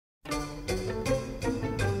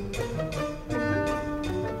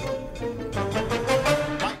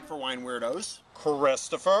Weirdos.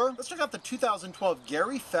 Christopher. Let's check out the 2012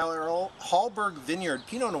 Gary Farrell Hallberg Vineyard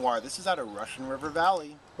Pinot Noir. This is out of Russian River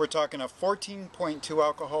Valley. We're talking a 14.2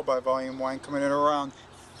 alcohol by volume wine coming in around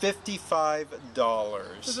 $55.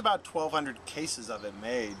 There's about 1,200 cases of it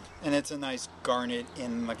made. And it's a nice garnet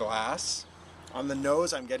in the glass. On the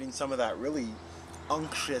nose, I'm getting some of that really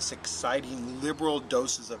unctuous, exciting, liberal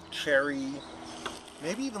doses of cherry.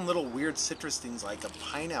 Maybe even little weird citrus things like a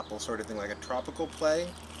pineapple sort of thing, like a tropical play.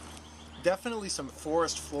 Definitely some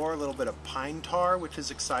forest floor, a little bit of pine tar, which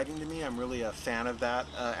is exciting to me. I'm really a fan of that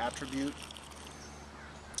attribute.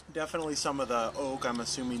 Definitely some of the oak. I'm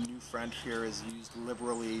assuming New French here is used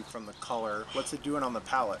liberally from the color. What's it doing on the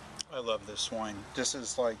palate? I love this wine. This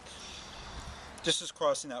is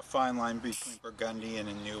crossing that fine line between Burgundy and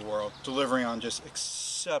a New World, delivering on just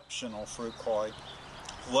exceptional fruit quality.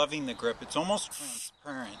 Loving the grip. It's almost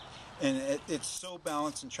transparent, and it's so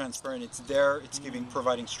balanced and transparent. It's there. It's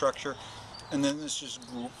providing structure, and then there's just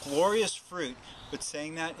glorious fruit. But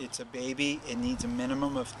saying that, it's a baby. It needs a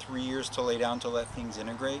minimum of 3 years to lay down to let things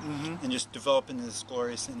integrate and just develop into this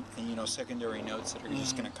glorious and secondary notes that are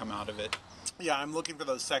just going to come out of it. Yeah, I'm looking for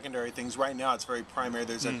those secondary things. Right now, it's very primary.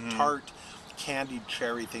 There's a tart, candied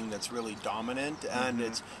cherry thing that's really dominant, and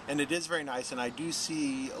it is very nice. And I do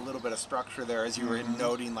see a little bit of structure there, as you were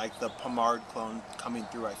noting, like the Pommard clone coming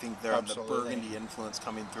through. I think there, the Burgundy influence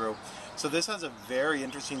coming through. So this has a very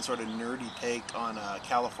interesting sort of nerdy take on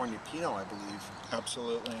California Pinot, I believe.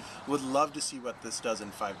 Absolutely. Would love to see what this does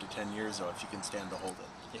in 5 to 10 years, though, if you can stand to hold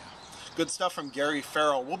it. Yeah. Good stuff from Gary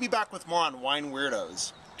Farrell. We'll be back with more on Wine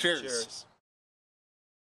Weirdos. Cheers. Cheers.